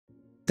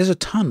There's a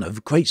ton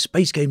of great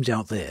space games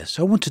out there,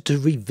 so I wanted to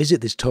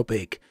revisit this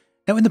topic.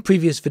 Now, in the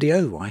previous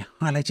video, I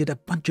highlighted a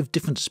bunch of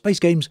different space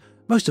games,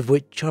 most of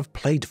which I've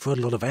played for a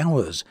lot of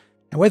hours.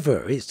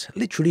 However, it's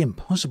literally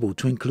impossible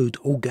to include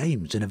all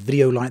games in a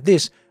video like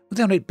this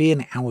without it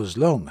being hours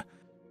long.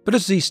 But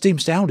as the Steam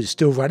sale is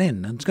still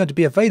running and it's going to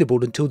be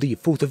available until the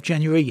 4th of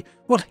January,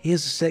 well,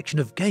 here's a section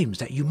of games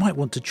that you might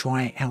want to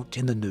try out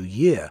in the new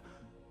year.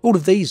 All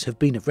of these have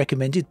been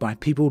recommended by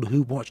people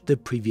who watched the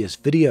previous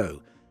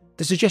video.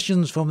 The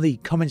suggestions from the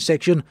comment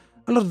section,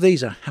 a lot of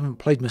these I haven't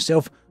played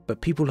myself,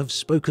 but people have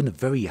spoken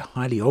very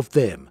highly of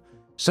them.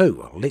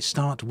 So let's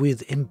start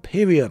with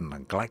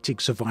Empyrion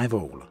Galactic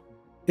Survival.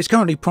 It's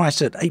currently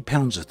priced at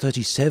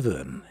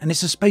 £8.37, and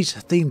it's a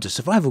space-themed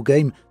survival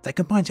game that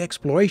combines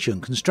exploration,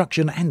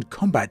 construction and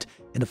combat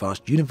in a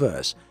vast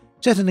universe.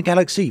 Set in a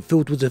galaxy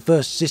filled with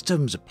diverse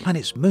systems,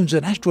 planets, moons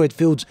and asteroid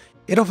fields,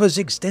 it offers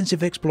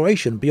extensive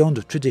exploration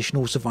beyond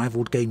traditional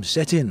survival game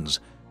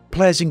settings.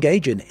 Players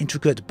engage in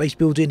intricate base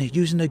building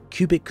using a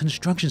cubic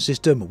construction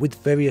system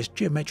with various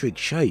geometric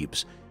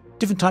shapes.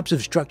 Different types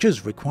of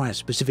structures require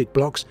specific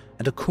blocks,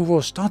 and a core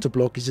or starter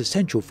block is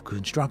essential for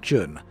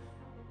construction.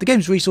 The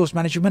game's resource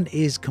management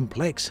is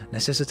complex,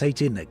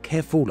 necessitating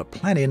careful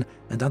planning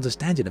and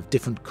understanding of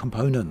different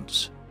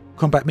components.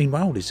 Combat,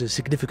 meanwhile, is a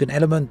significant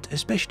element,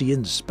 especially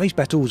in space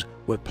battles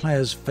where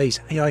players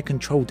face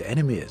AI-controlled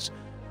enemies.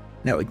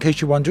 Now, in case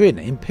you're wondering,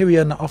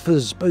 Empyrion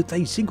offers both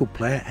a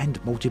single-player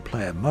and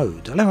multiplayer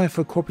mode, allowing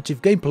for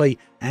cooperative gameplay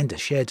and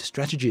shared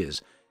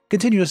strategies.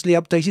 Continuously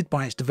updated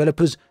by its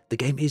developers, the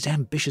game is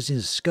ambitious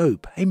in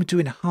scope, aiming to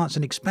enhance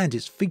and expand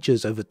its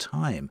features over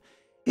time.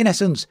 In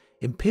essence,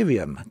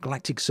 Empyrion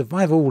Galactic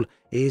Survival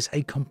is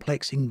a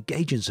complex,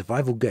 engaging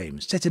survival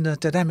game set in a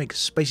dynamic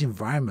space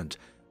environment,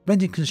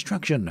 blending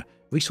construction,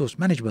 resource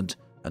management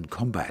and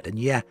combat, and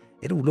yeah,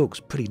 it all looks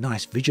pretty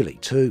nice visually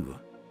too.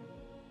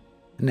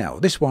 Now,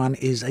 this one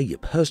is a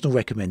personal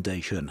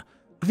recommendation.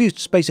 I've used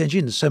Space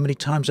Engine so many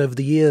times over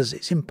the years,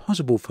 it's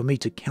impossible for me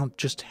to count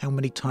just how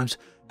many times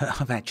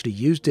I've actually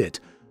used it.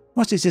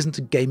 Whilst this isn't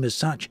a game as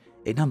such,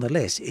 it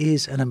nonetheless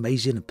is an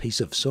amazing piece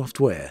of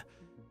software.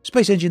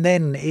 Space Engine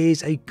then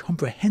is a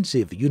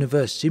comprehensive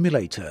universe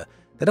simulator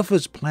that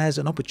offers players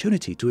an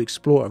opportunity to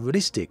explore a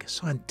realistic,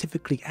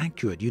 scientifically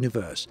accurate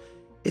universe.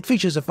 It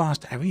features a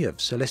vast array of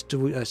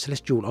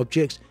celestial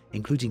objects,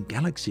 including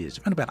galaxies,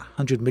 around about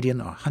 100 million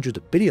or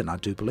 100 billion I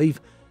do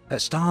believe,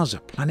 stars,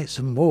 planets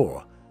and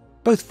more,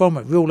 both from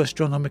real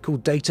astronomical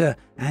data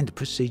and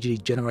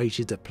procedurally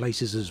generated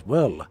places as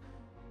well.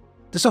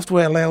 The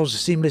software allows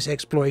seamless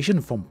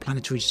exploration from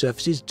planetary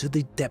surfaces to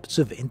the depths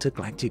of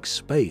intergalactic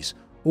space,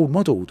 all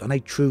modelled on a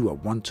true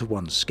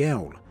one-to-one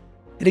scale.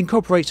 It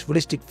incorporates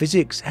realistic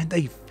physics and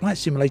a flight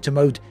simulator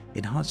mode,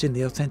 enhancing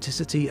the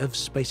authenticity of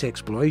space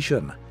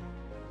exploration.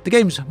 The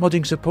game's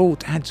modding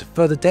support adds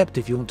further depth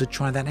if you want to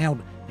try that out,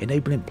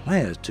 enabling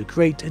players to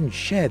create and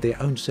share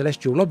their own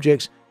celestial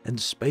objects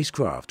and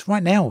spacecraft.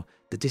 Right now,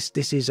 this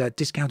is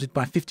discounted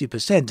by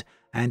 50%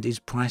 and is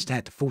priced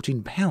at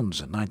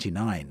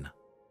 £14.99.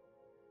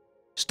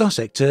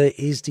 Starsector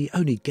is the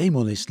only game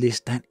on this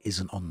list that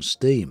isn't on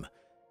Steam.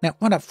 Now,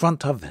 right up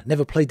front, I've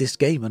never played this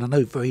game and I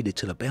know very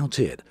little about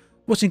it.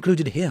 What's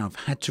included here I've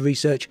had to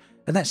research,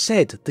 and that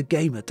said, the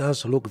game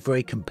does look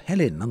very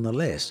compelling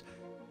nonetheless.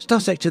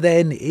 Starsector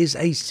then is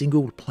a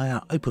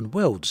single-player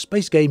open-world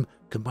space game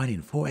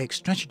combining 4X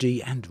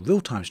strategy and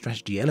real-time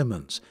strategy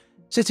elements.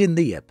 Set in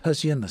the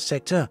Persian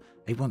sector,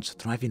 a once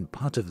thriving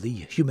part of the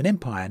human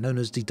empire known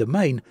as the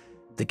Domain,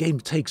 the game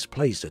takes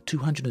place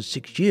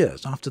 206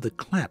 years after the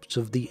collapse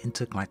of the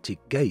intergalactic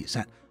gates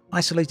at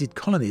isolated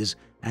colonies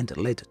and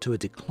led to a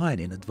decline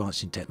in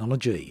advancing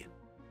technology.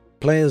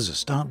 Players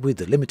start with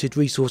limited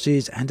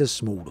resources and a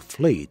small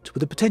fleet,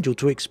 with the potential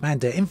to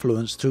expand their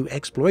influence through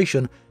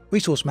exploration,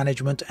 resource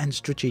management and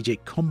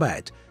strategic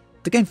combat.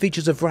 The game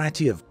features a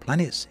variety of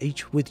planets,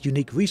 each with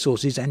unique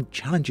resources and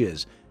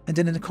challenges, and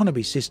an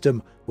economy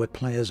system where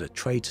players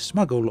trade,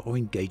 smuggle or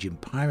engage in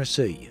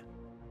piracy.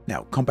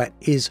 Now, combat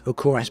is a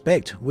core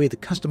aspect, with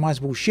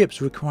customizable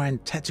ships requiring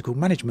tactical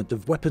management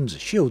of weapons,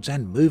 shields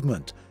and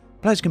movement.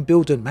 Players can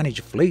build and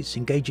manage fleets,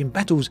 engage in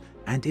battles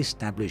and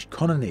establish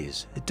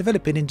colonies,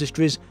 developing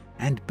industries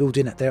and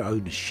building their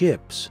own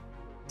ships.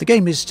 The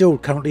game is still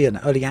currently in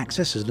early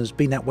access and has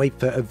been that way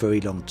for a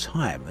very long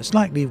time. It's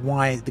likely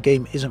why the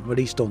game isn't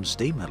released on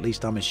Steam, at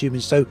least I'm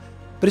assuming so,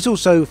 but it's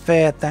also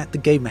fair that the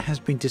game has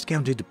been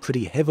discounted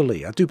pretty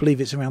heavily. I do believe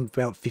it's around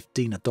about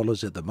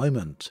 $15 at the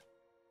moment.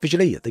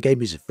 Visually, the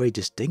game is very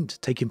distinct,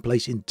 taking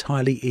place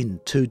entirely in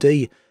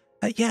 2D.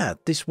 Yeah,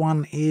 this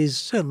one is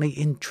certainly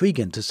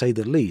intriguing to say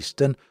the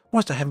least, and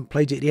whilst I haven't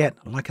played it yet,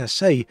 like I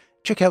say,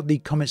 check out the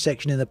comment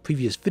section in the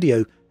previous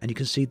video and you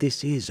can see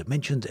this is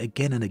mentioned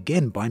again and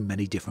again by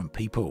many different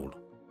people.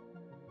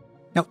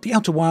 Now, The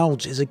Outer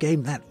Wilds is a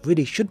game that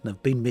really shouldn't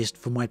have been missed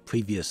from my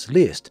previous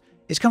list.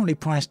 It's currently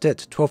priced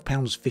at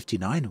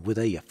 £12.59 with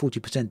a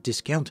 40%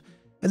 discount,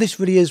 and this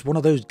really is one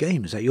of those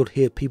games that you'll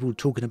hear people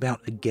talking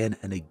about again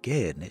and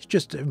again. It's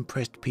just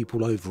impressed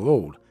people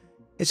overall.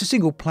 It's a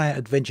single-player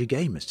adventure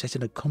game set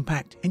in a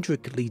compact,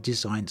 intricately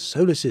designed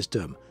solar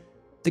system.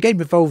 The game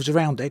revolves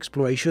around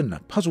exploration,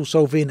 puzzle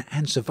solving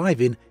and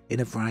surviving in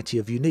a variety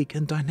of unique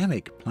and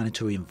dynamic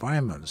planetary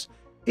environments.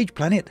 Each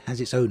planet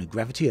has its own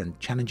gravity and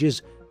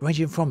challenges,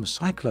 ranging from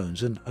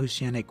cyclones and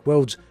oceanic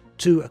worlds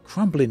to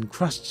crumbling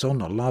crusts on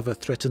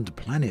lava-threatened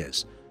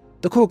planets.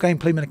 The core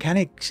gameplay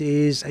mechanics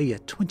is a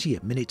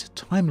 20-minute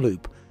time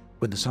loop.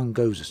 When the sun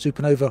goes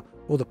supernova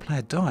or the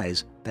player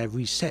dies, they are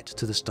reset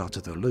to the start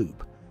of the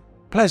loop.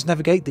 Players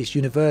navigate this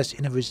universe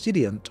in a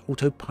resilient,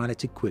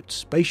 autopilot-equipped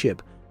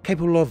spaceship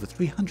capable of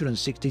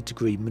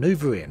 360-degree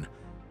maneuvering.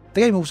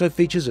 The game also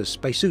features a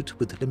spacesuit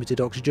with limited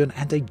oxygen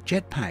and a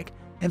jetpack,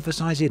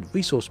 emphasizing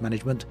resource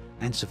management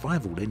and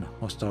survival in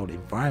hostile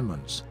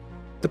environments.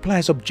 The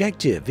player's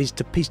objective is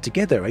to piece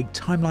together a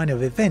timeline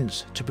of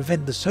events to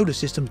prevent the solar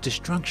system's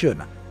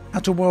destruction.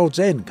 Outer Worlds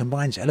End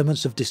combines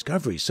elements of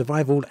discovery,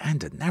 survival,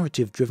 and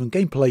narrative-driven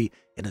gameplay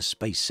in a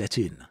space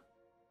setting.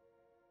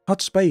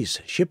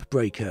 Hardspace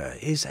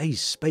Shipbreaker is a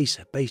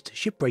space-based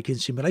shipbreaking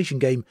simulation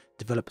game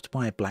developed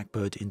by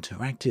Blackbird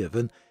Interactive,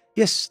 and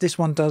yes, this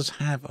one does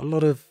have a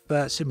lot of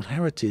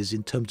similarities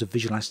in terms of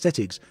visual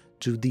aesthetics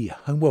to the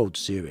Homeworld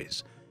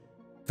series.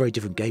 Very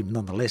different game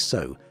nonetheless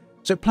though.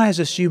 So players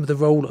assume the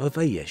role of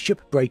a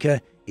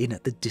shipbreaker in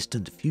the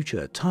distant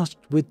future, tasked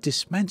with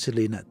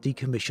dismantling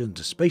decommissioned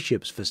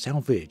spaceships for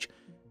salvage.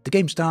 The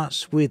game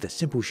starts with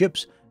simple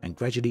ships and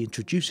gradually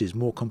introduces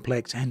more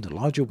complex and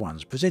larger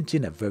ones,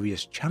 presenting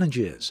various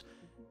challenges.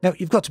 Now,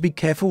 you've got to be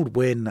careful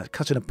when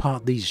cutting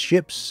apart these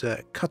ships.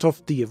 Cut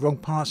off the wrong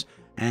parts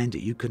and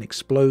you can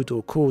explode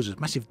or cause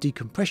massive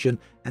decompression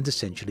and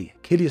essentially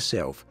kill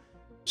yourself.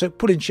 So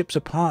pulling ships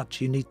apart,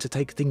 you need to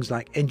take things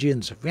like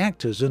engines,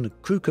 reactors and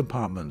crew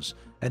compartments,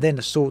 and then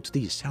sort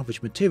these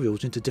salvage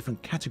materials into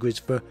different categories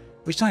for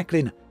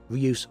recycling,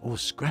 reuse or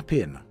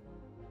scrapping.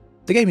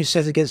 The game is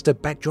set against a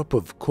backdrop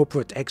of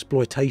corporate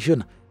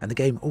exploitation, and the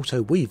game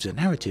also weaves a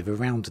narrative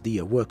around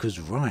the workers'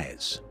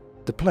 rights.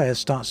 The player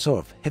starts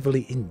off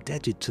heavily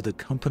indebted to the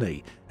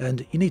company,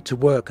 and you need to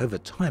work over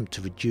time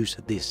to reduce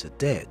this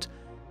debt.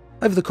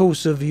 Over the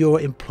course of your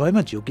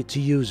employment, you'll get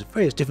to use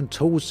various different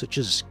tools such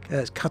as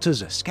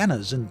cutters,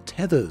 scanners and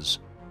tethers.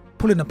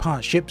 Pulling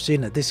apart ships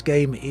in this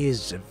game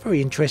is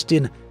very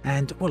interesting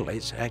and, well,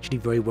 it's actually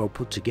very well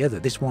put together.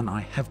 This one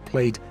I have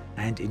played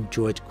and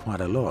enjoyed quite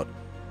a lot.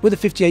 With a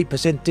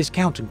 58%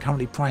 discount and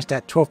currently priced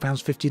at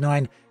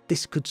 £12.59,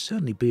 this could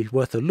certainly be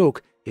worth a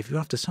look if you're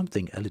after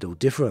something a little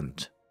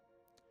different.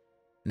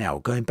 Now,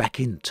 going back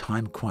in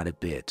time quite a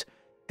bit,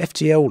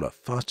 FTL,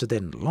 Faster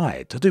Than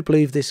Light. I do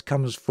believe this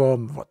comes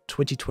from,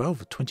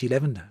 2012 or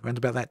 2011, around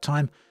about that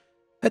time.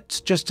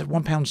 At just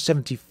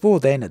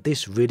 £1.74 then,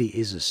 this really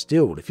is a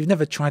steal. If you've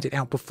never tried it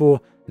out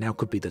before, now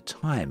could be the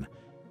time.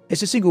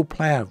 It's a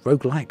single-player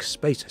roguelike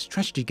space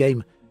strategy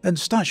game and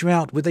starts you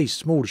out with a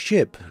small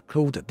ship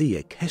called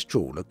the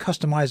Kestrel, a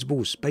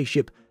customizable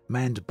spaceship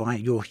manned by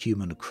your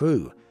human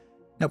crew.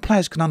 Now,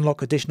 players can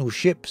unlock additional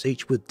ships,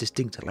 each with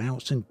distinct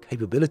layouts and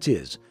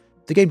capabilities.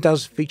 The game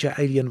does feature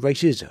alien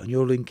races, and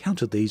you'll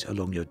encounter these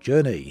along your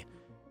journey.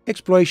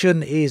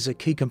 Exploration is a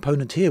key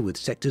component here, with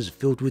sectors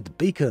filled with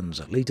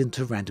beacons leading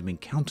to random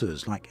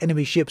encounters like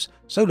enemy ships,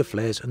 solar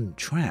flares and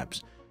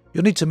traps.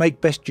 You'll need to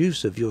make best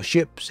use of your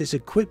ships, its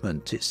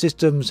equipment, its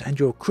systems and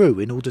your crew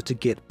in order to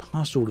get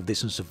past all of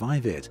this and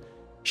survive it.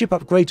 Ship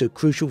upgrades are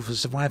crucial for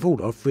survival,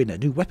 offering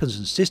new weapons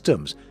and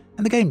systems,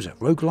 and the game's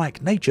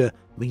roguelike nature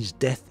means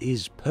death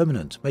is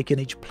permanent, making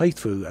each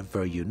playthrough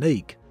very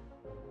unique.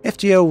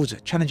 FTL's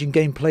challenging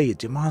gameplay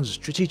demands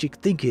strategic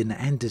thinking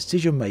and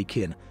decision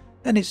making,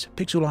 and its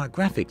pixel art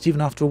graphics,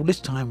 even after all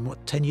this time,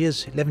 10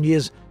 years, 11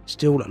 years,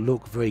 still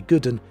look very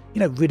good and,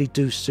 really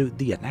do suit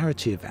the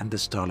narrative and the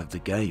style of the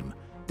game.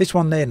 This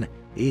one then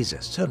is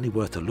certainly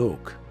worth a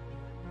look.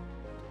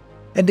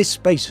 Endless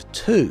Space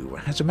 2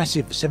 has a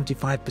massive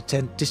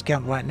 75%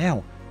 discount right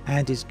now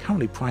and is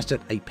currently priced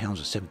at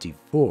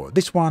 £8.74.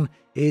 This one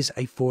is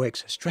a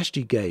 4X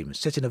strategy game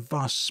set in a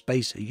vast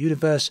space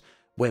universe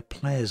where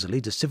players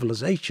lead a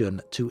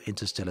civilization to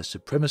interstellar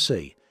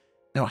supremacy.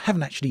 Now, I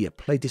haven't actually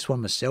played this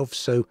one myself,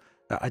 so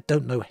I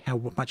don't know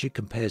how much it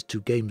compares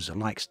to games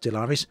like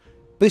Stellaris.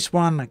 But this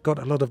one got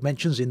a lot of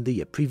mentions in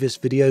the previous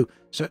video,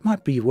 so it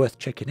might be worth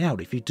checking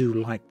out if you do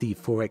like the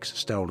 4X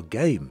style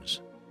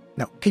games.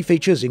 Now, key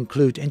features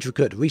include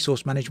intricate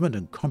resource management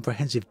and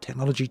comprehensive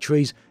technology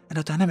trees, and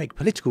a dynamic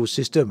political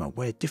system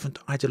where different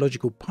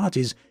ideological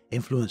parties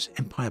influence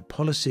empire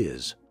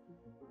policies.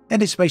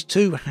 Endless Space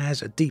 2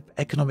 has a deep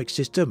economic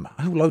system,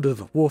 a whole load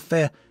of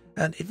warfare,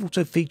 and it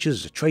also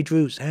features trade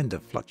routes and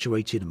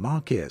fluctuating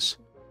markets.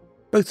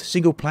 Both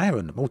single-player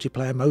and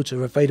multiplayer modes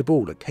are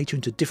available,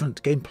 catering to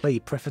different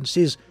gameplay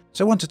preferences,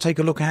 so one to take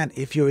a look at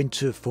if you're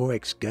into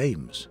 4X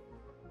games.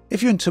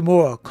 If you're into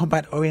more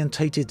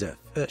combat-orientated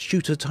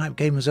shooter-type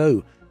games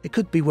though, it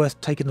could be worth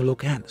taking a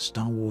look at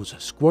Star Wars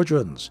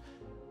Squadrons.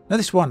 Now,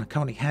 this one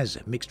currently has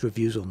mixed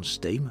reviews on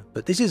Steam,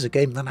 but this is a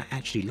game that I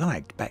actually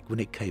liked back when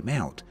it came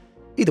out.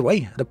 Either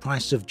way, at a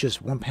price of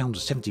just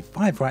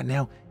 £1.75 right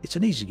now, it's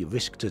an easy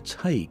risk to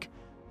take.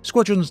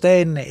 Squadrons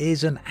then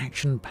is an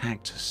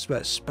action-packed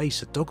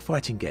space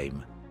dogfighting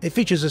game. It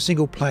features a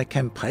single-player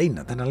campaign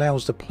that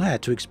allows the player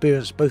to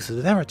experience both the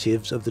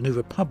narratives of the New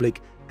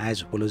Republic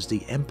as well as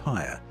the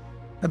Empire.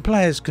 And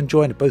players can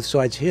join both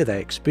sides here. They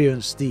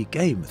experience the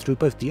game through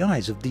both the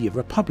eyes of the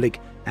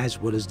Republic as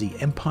well as the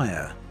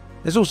Empire.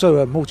 There's also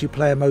a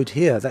multiplayer mode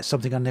here. That's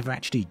something I never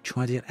actually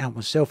tried it out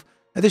myself.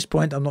 At this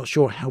point, I'm not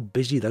sure how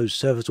busy those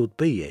servers would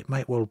be. It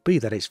might well be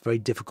that it's very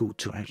difficult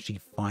to actually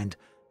find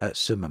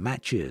some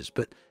matches,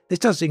 but this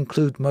does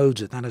include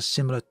modes that are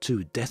similar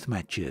to death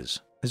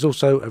matches. There's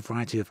also a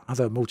variety of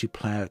other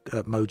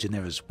multiplayer modes in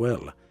there as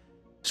well.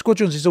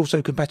 Squadrons is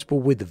also compatible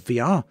with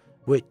VR,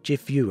 which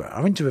if you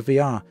are into a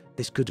VR,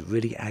 this could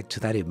really add to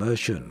that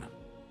immersion.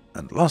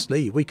 And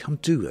lastly, we come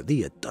to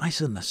the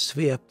Dyson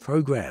Sphere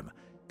program.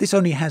 This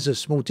only has a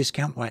small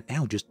discount right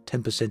now, just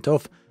 10%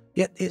 off,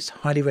 yet it's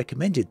highly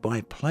recommended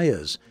by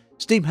players.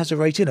 Steam has a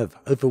rating of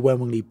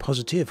overwhelmingly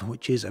positive,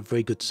 which is a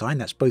very good sign.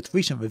 That's both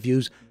recent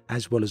reviews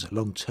as well as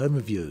long-term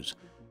reviews.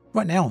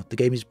 Right now, the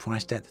game is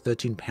priced at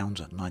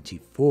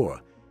 £13.94.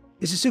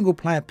 It's a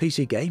single-player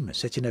PC game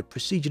set in a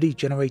procedurally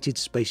generated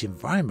space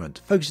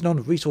environment, focusing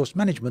on resource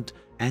management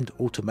and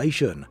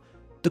automation.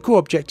 The core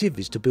objective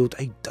is to build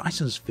a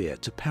Dyson Sphere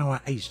to power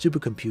a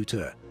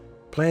supercomputer.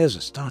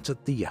 Players start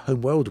at the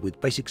homeworld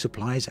with basic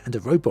supplies and a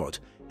robot,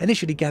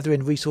 initially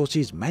gathering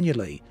resources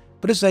manually,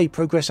 but as they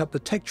progress up the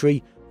tech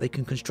tree, they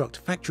can construct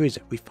factories,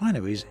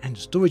 refineries and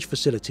storage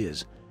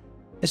facilities.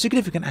 A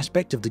significant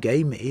aspect of the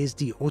game is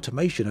the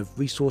automation of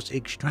resource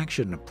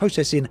extraction,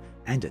 processing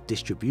and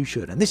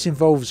distribution, and this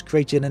involves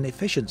creating an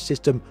efficient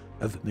system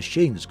of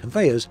machines,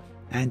 conveyors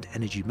and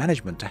energy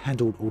management to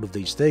handle all of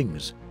these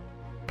things.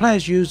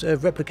 Players use a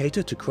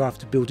replicator to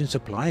craft building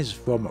supplies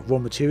from raw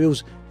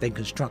materials, then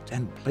construct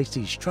and place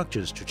these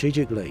structures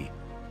strategically.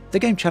 The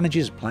game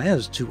challenges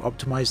players to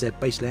optimize their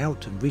base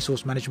layout and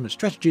resource management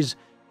strategies,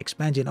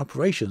 expanding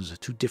operations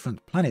to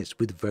different planets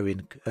with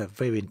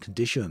varying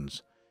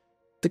conditions.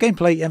 The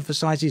gameplay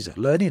emphasizes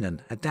learning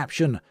and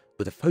adaptation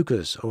with a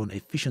focus on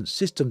efficient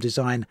system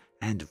design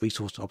and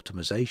resource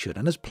optimization,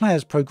 and as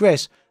players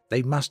progress,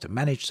 they must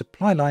manage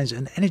supply lines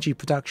and energy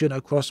production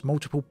across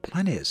multiple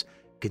planets,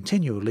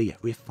 continually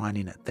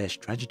refining their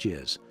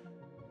strategies.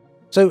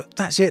 So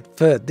that's it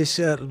for this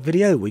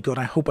video. We got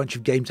a whole bunch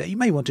of games that you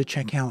may want to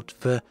check out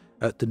for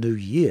the new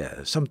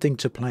year, something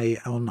to play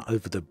on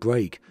over the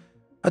break.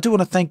 I do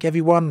want to thank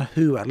everyone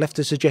who left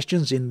the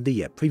suggestions in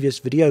the previous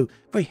video.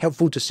 Very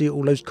helpful to see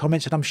all those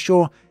comments, and I'm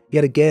sure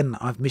yet again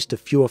I've missed a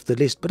few off the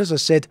list, but as I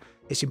said,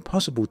 it's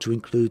impossible to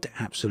include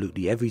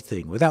absolutely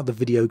everything without the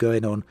video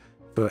going on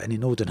for an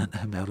inordinate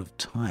amount of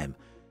time.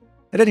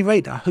 At any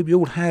rate, I hope you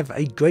all have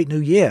a great new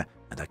year,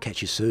 and I'll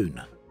catch you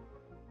soon.